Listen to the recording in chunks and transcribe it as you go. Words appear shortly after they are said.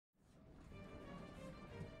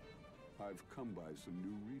I've come by some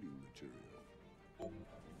new reading material.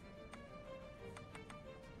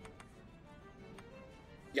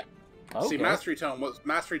 Yeah. Okay. See, Mastery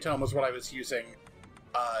Tome was what I was using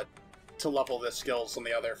to level the skills on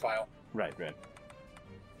the other file. Right, right.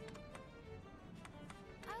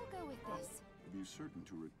 I'll go with this. Be certain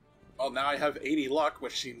to Well, now I have 80 luck,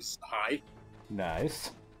 which seems high.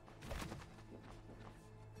 Nice.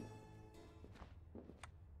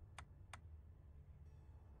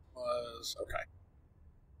 Okay.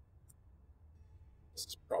 This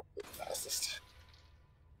is probably the fastest.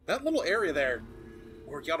 That little area there,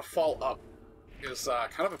 where you gotta fall up, is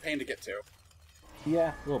kind of a pain to get to.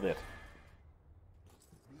 Yeah, a little bit.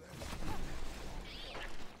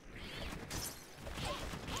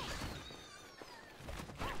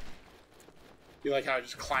 You like how I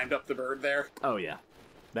just climbed up the bird there? Oh yeah,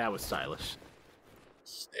 that was stylish.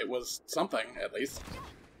 It was something, at least.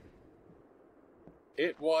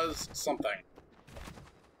 It was something.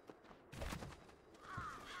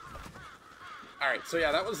 Alright, so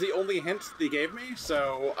yeah, that was the only hint they gave me,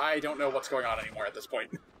 so I don't know what's going on anymore at this point.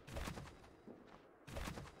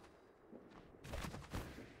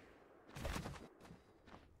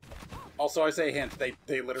 Also, I say hint,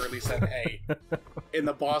 they literally said, hey, in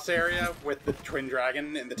the boss area with the twin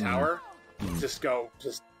dragon in the tower, just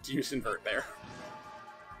use invert there.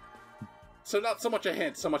 So not so much a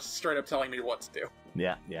hint, so much straight up telling me what to do.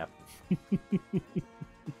 Yeah, yeah.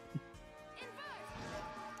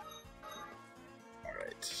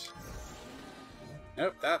 Alright.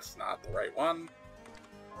 Nope, that's not the right one.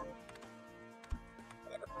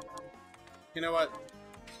 Whatever. You know what?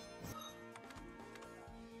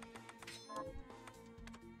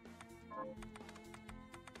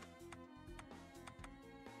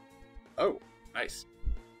 Oh, nice.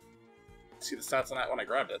 See the stats on that when I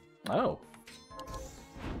grabbed it. Oh.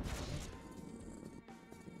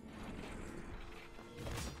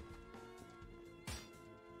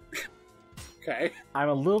 Okay. I'm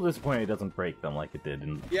a little disappointed it doesn't break them like it did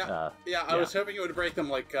in... Yeah, I was hoping it would break them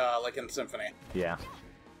like in Symphony. Yeah.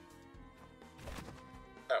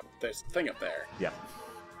 Oh, there's a thing up there. Yeah.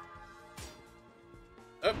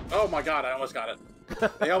 Oh my god, I almost got it.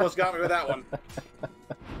 They almost got me with that one.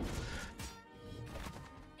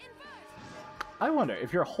 I wonder,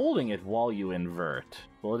 if you're holding it while you invert,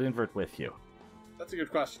 will it invert with you? That's a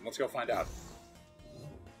good question. Let's go find out.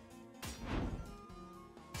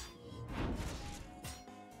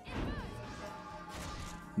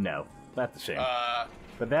 No. That's a shame.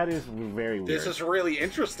 But that is very weird. This is really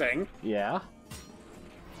interesting. Yeah.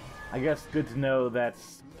 I guess good to know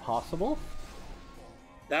that's possible.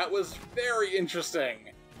 That was very interesting.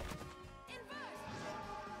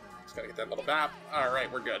 Just gotta get that little map.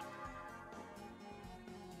 Alright, we're good.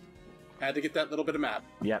 Had to get that little bit of map.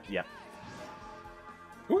 Yep, yep.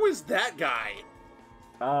 Who is that guy?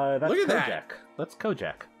 That's Look at Kojak. that. That's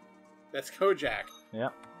Kojak. That's Kojak.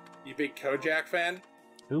 Yep. You big Kojak fan?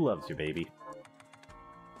 Who loves your baby?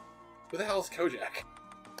 Who the hell is Kojak?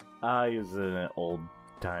 He was an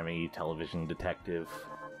old-timey television detective.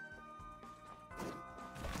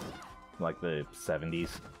 Like the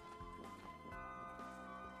 70s.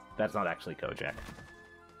 That's not actually Kojak.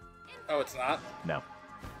 Oh, it's not? No.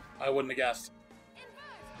 I wouldn't have guessed.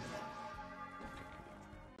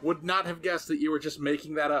 Would not have guessed that you were just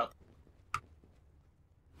making that up.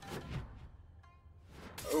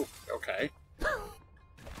 Oh, okay.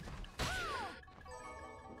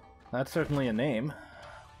 That's certainly a name.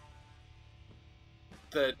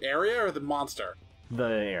 The area or the monster? The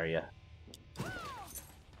area.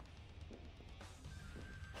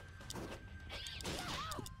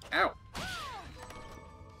 Ow.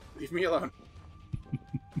 Leave me alone.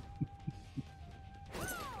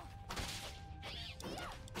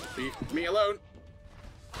 Leave me alone.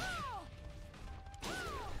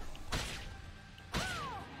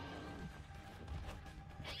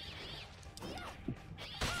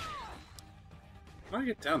 I want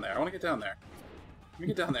to get down there. I want to get down there. Let me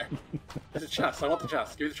get down there. There's a chest. I want the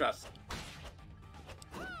chest. Give me the chest.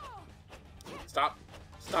 Stop.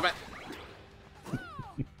 Stop it.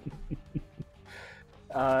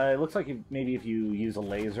 It looks like maybe if you use a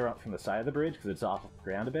laser up from the side of the bridge, because it's off the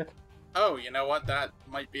ground a bit. Oh, you know what? That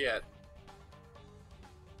might be it.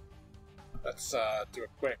 Let's do it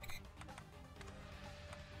quick.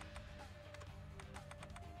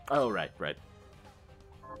 Oh, right, right.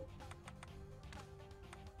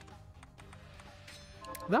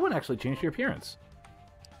 That one actually changed your appearance.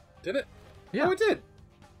 Did it? Yeah. Oh, it did.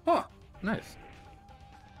 Huh. Nice.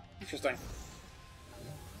 Interesting.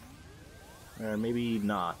 Or maybe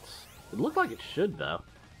not. It looked like it should, though.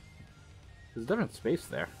 There's a different space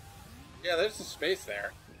there. Yeah, there's a space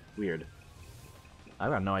there. Weird. I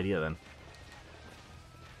got no idea then.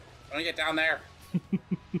 Let me get down there.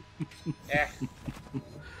 Yeah.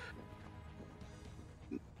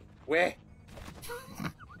 Where?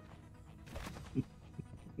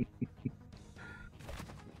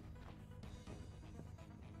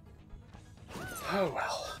 Oh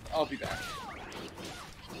well, I'll be back.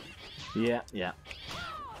 Yeah, yeah.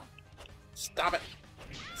 Stop it!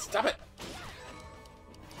 Stop it!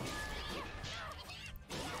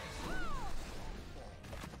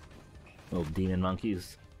 Little demon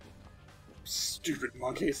monkeys. Stupid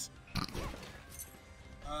monkeys.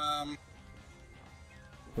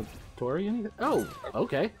 Tori, anything? Oh,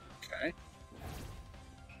 okay. Okay.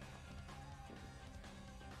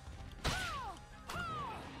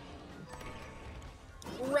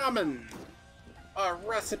 Ramen! A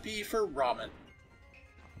recipe for ramen.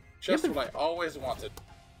 Just what I always wanted.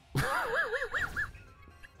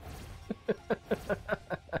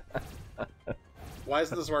 Why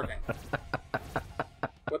isn't this working?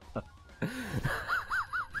 What?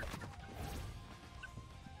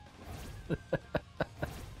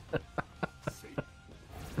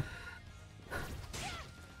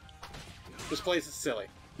 This place is silly.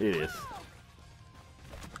 It is.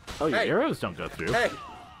 Oh, your arrows don't go through. Hey!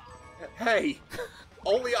 Hey!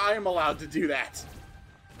 Only I am allowed to do that.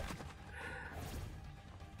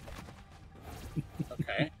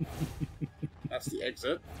 Okay. That's the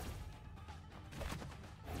exit.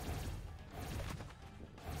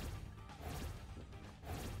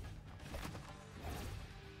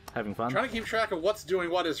 Having fun? Trying to keep track of what's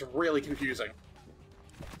doing what is really confusing.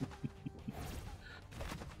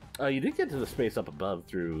 Oh, you did get to the space up above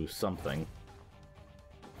through something.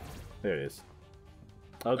 There it is.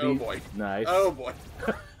 Oh boy. Nice. Oh boy.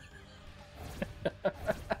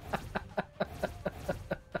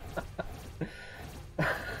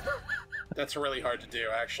 That's really hard to do,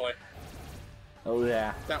 actually. Oh,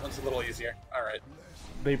 yeah. That one's a little easier. Alright.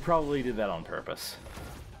 They probably did that on purpose.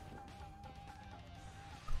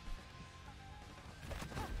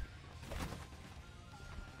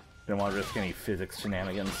 Don't want to risk any physics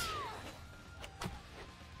shenanigans.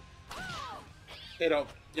 They don't,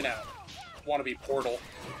 you know, want to be Portal.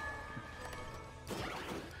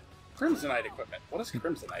 Crimsonite equipment. What is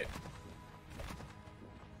Crimsonite?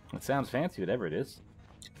 It sounds fancy, whatever it is.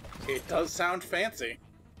 It does sound fancy.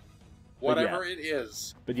 Whatever it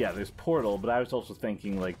is. But yeah, there's Portal, but I was also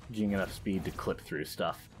thinking, like, getting enough speed to clip through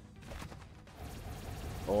stuff.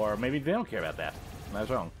 Or maybe they don't care about that. I was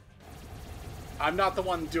wrong. I'm not the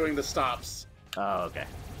one doing the stops. Oh, okay.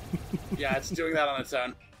 Yeah, it's doing that on its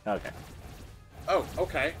own. Okay. Oh,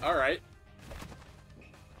 okay, alright.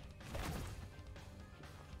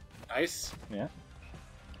 Nice. Yeah.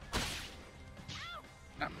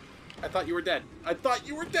 No, I thought you were dead. I thought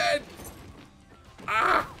you were dead!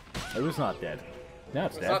 Ah! It was not dead. Now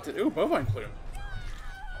it's It's dead. not dead. Ooh, bovine plume.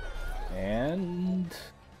 And...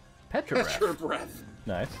 Petra breath. Petra breath.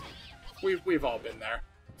 Nice. We've all been there.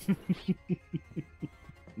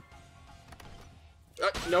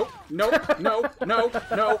 Nope, nope, no, no,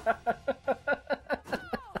 no.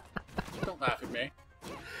 Don't laugh at me.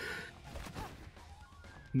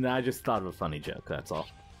 No, I just thought of a funny joke, that's all.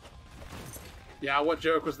 Yeah, what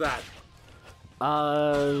joke was that?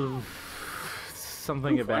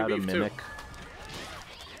 Something Ooh, about a beef, too. mimic.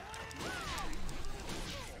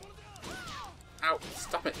 Ow,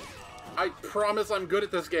 stop it. I promise I'm good at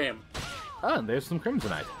this game. Oh, and there's some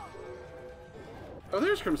Crimsonite. Oh,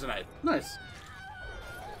 there's Crimsonite. Nice.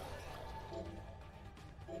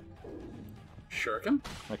 Shuriken.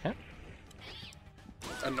 Okay.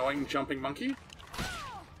 Annoying jumping monkey.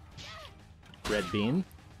 Red bean.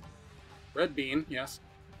 Red bean, yes.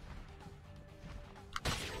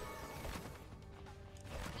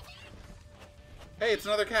 Hey, it's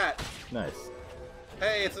another cat. Nice.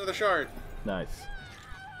 Hey, it's another shard. Nice.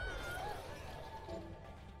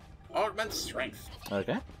 Augment strength.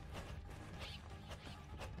 Okay.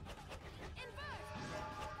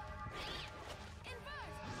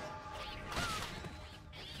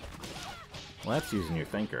 Well, that's using your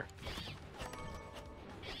thinker.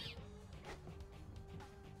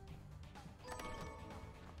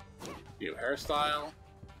 New hairstyle.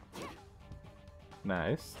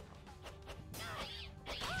 Nice.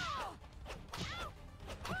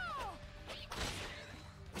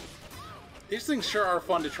 These things sure are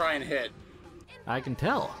fun to try and hit. I can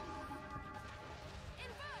tell.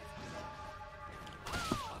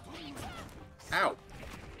 Ow.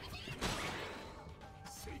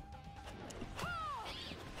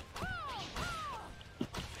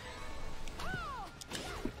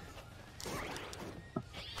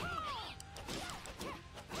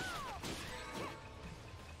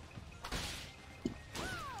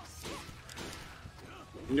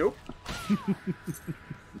 Nope.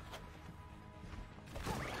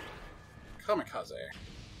 Kamikaze.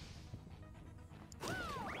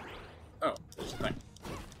 Oh, there's a thing.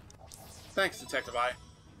 Thanks, Detective Eye.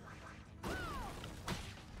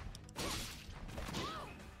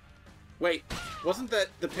 Wait, wasn't that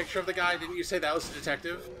the picture of the guy? Didn't you say that was the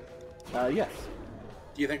detective? Yes.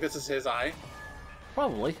 Do you think this is his eye?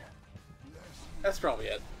 Probably. That's probably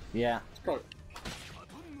it. Yeah. It's probably...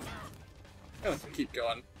 I'm gonna keep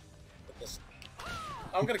going with this.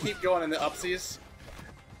 I'm gonna keep going in the upsies.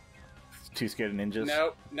 Too scared of ninjas?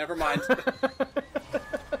 No, never mind.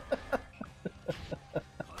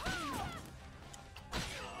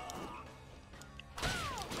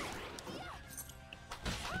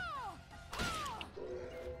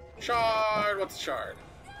 Shard! What's a shard?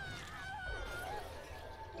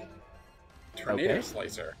 Tornado Okay.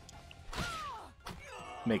 Slicer.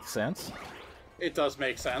 Makes sense. It does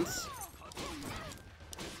make sense.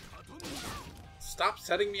 Stop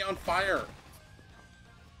setting me on fire!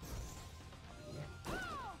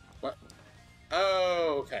 What?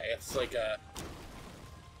 Oh, okay. It's like a...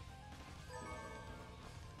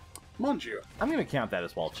 Manju. I'm gonna count that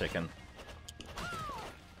as wall chicken.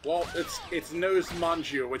 Well, it's nose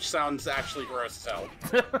manju, which sounds actually gross as hell.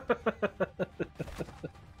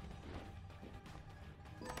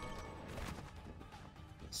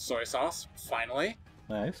 Soy sauce, finally.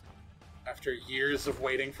 Nice. After years of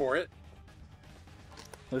waiting for it.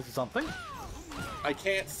 This is something? I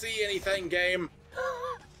can't see anything, game.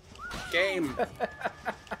 Game.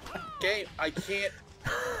 Game. I can't.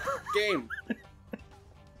 Game.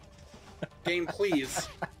 Game, please.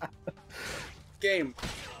 Game.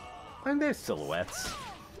 And there's silhouettes.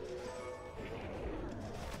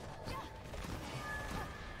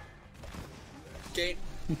 Game.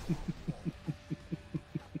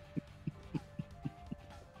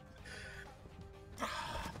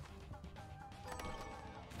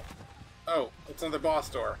 Oh, it's another boss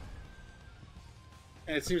door.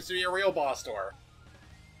 And it seems to be a real boss door.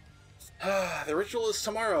 The ritual is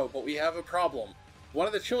tomorrow, but we have a problem. One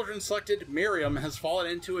of the children selected, Miriam, has fallen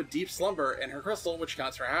into a deep slumber, and her crystal, which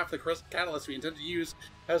accounts for half the catalyst we intend to use,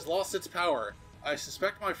 has lost its power. I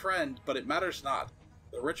suspect my friend, but it matters not.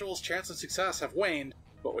 The ritual's chance of success have waned,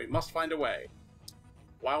 but we must find a way.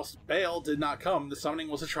 Whilst Baal did not come, the summoning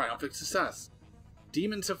was a triumphant success.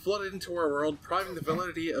 Demons have flooded into our world, proving the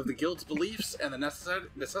validity of the guild's beliefs and the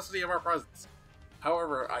necessity of our presence.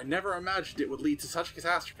 However, I never imagined it would lead to such a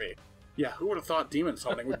catastrophe. Yeah, who would have thought demon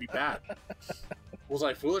summoning would be bad? Was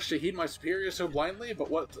I foolish to heed my superiors so blindly? But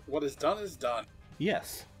what is done is done.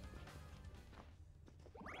 Yes.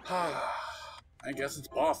 I guess it's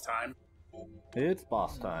boss time. It's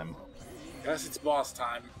boss time. Guess it's boss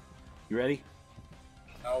time. You ready?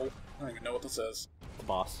 No, I don't even know what this is. The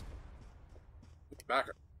boss. Look back.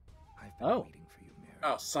 I've been Oh. waiting for you, Mary.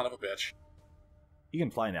 Oh, son of a bitch. You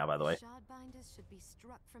can fly now, by the way. Shardbinders should be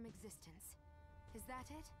struck from existence. Is that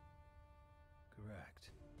it?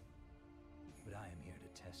 Correct. But I am here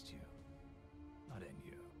to test you, not end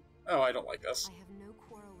you. Oh, I don't like this. I have no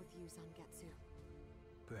quarrel with you, Zangetsu.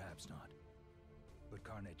 Perhaps not. But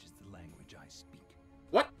carnage is the language I speak.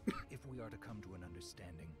 What? If we are to come to an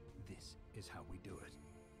understanding, this is how we do it.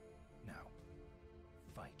 Now,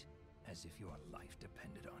 fight as if your life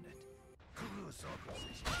depended on it.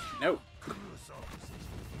 No.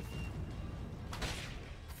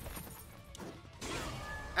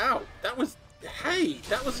 Ow! That was... Hey!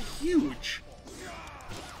 That was huge!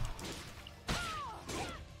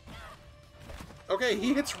 Okay,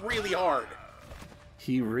 he hits really hard.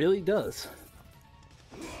 He really does.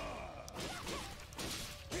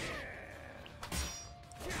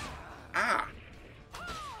 Ah!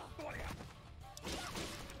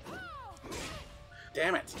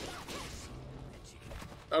 Damn it.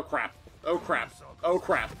 Oh crap. Oh crap. Oh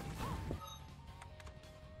crap.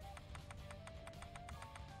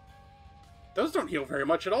 Those don't heal very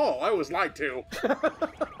much at all. I was lied to.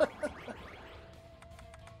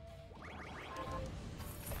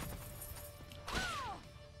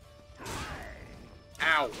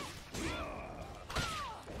 Ow.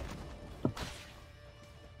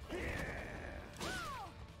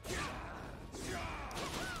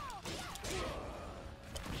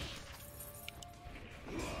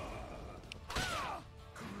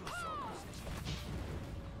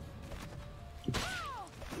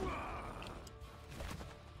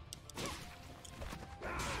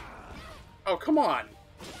 Oh, come on.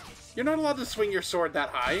 You're not allowed to swing your sword that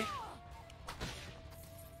high.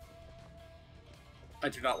 I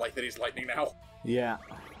do not like that he's lightning now. Yeah.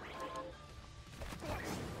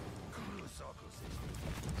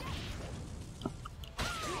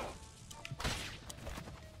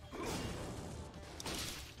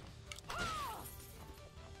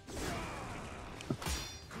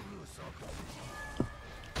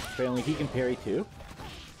 Apparently he can parry too.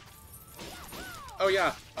 Oh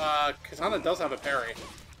yeah, Katana does have a parry.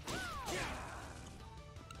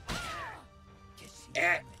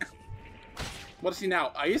 What is he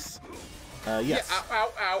now? Ice? Yes. Yeah, ow,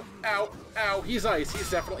 ow, ow, ow, ow. He's ice.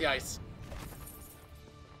 He's definitely ice.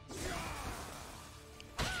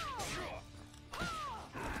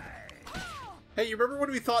 Hey, you remember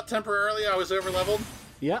when we thought temporarily I was overleveled?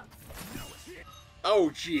 Yeah.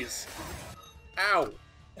 Oh, jeez. Ow.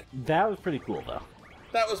 That was pretty cool, though.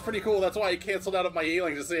 That was pretty cool. That's why I canceled out of my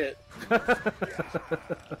healing to see it.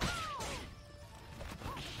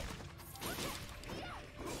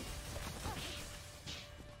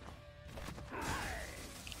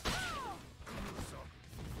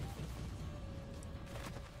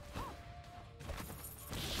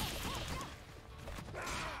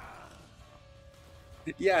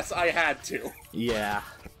 Yes, I had to. Yeah.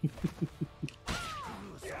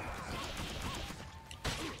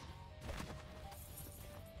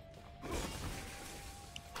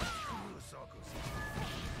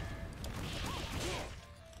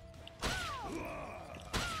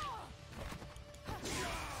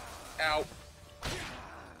 Ow.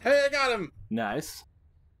 Hey, I got him! Nice.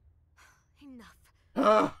 Enough.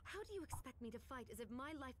 Ah. How do you expect me to fight as if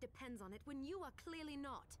my life depends on it when you are clearly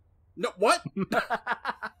not? No, what? You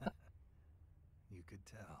could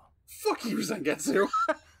tell. Fuck you, Zangetsu.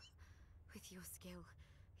 With your skill,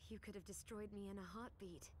 you could have destroyed me in a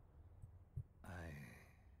heartbeat. I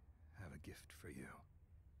have a gift for you.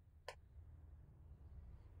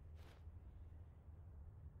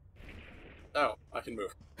 Oh, I can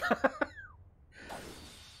move.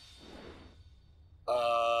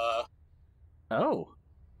 Oh.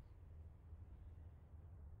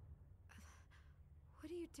 What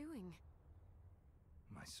are you doing?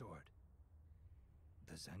 My sword.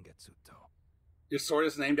 The Zangetsuto. Your sword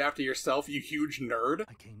is named after yourself, you huge nerd?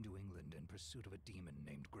 I came to England in pursuit of a demon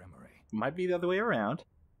named Gremory. Might be the other way around.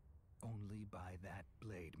 Only by that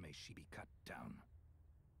blade may she be cut down.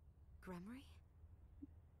 Gremory?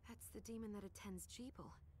 That's the demon that attends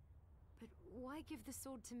Jeeble. But why give the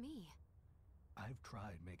sword to me? I've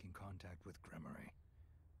tried making contact with Gremory,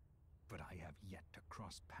 but I have yet to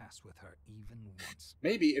cross paths with her even once.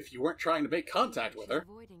 Maybe if you weren't trying to make contact with She's her.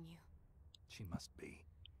 avoiding you. She must be.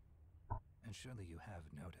 And surely you have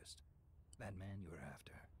noticed. That man you're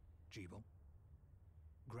after, Jeeble.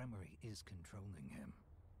 Gremory is controlling him.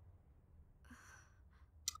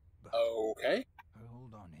 But Okay. her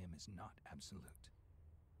hold on him is not absolute.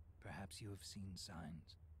 Perhaps you have seen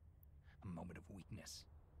signs. A moment of weakness.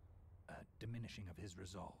 A diminishing of his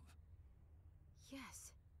resolve.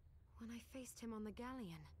 Yes, when I faced him on the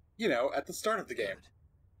galleon. You know, at the start of the game. Good.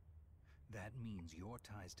 That means your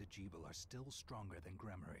ties to Jeeble are still stronger than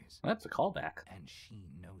Gremory's. That's a callback. And she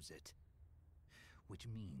knows it. Which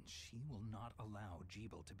means she will not allow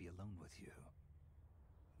Jeeble to be alone with you.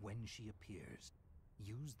 When she appears,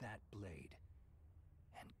 use that blade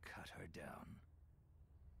and cut her down.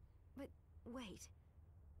 But wait,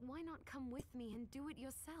 why not come with me and do it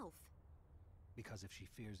yourself? Because if she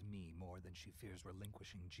fears me more than she fears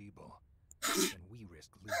relinquishing Jeeble, then we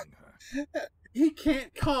risk losing her. He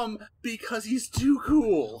can't come because he's too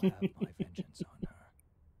cool. I'll have my vengeance on her.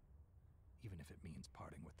 Even if it means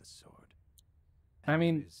parting with the sword. I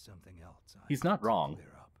mean, there is something else he's not wrong.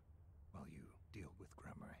 Clear up while you deal with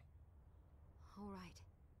Gremory. All right.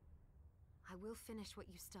 I will finish what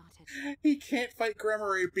you started. He can't fight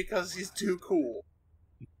Gremory because he's too cool.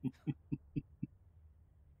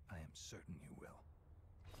 I am certain you will.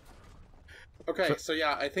 Okay, so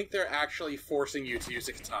yeah, I think they're actually forcing you to use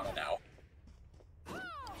a katana now.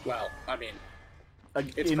 Well, I mean,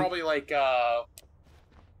 it's probably like how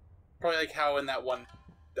in that one,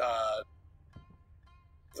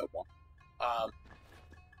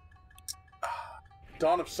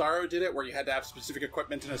 Dawn of Sorrow did it, where you had to have specific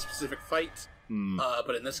equipment in a specific fight.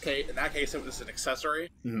 But in that case, it was an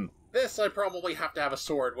accessory. Mm. This, I probably have to have a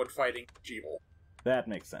sword when fighting Jeeble. That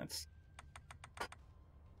makes sense.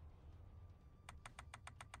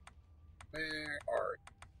 Where are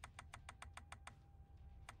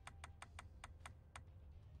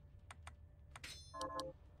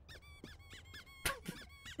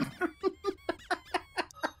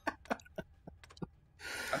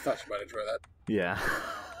I thought you might enjoy that. Yeah.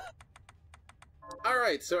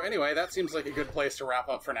 Alright, so anyway, that seems like a good place to wrap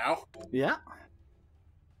up for now. Yeah.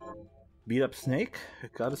 Beat up Snake,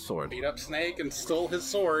 got a sword. Beat up Snake and stole his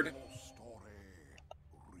sword.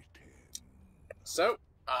 So,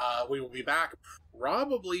 we will be back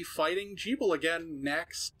probably fighting Jeeble again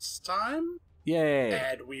next time. Yay!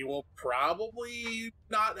 And we will probably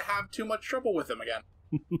not have too much trouble with him again.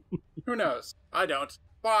 Who knows? I don't.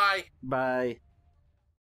 Bye! Bye.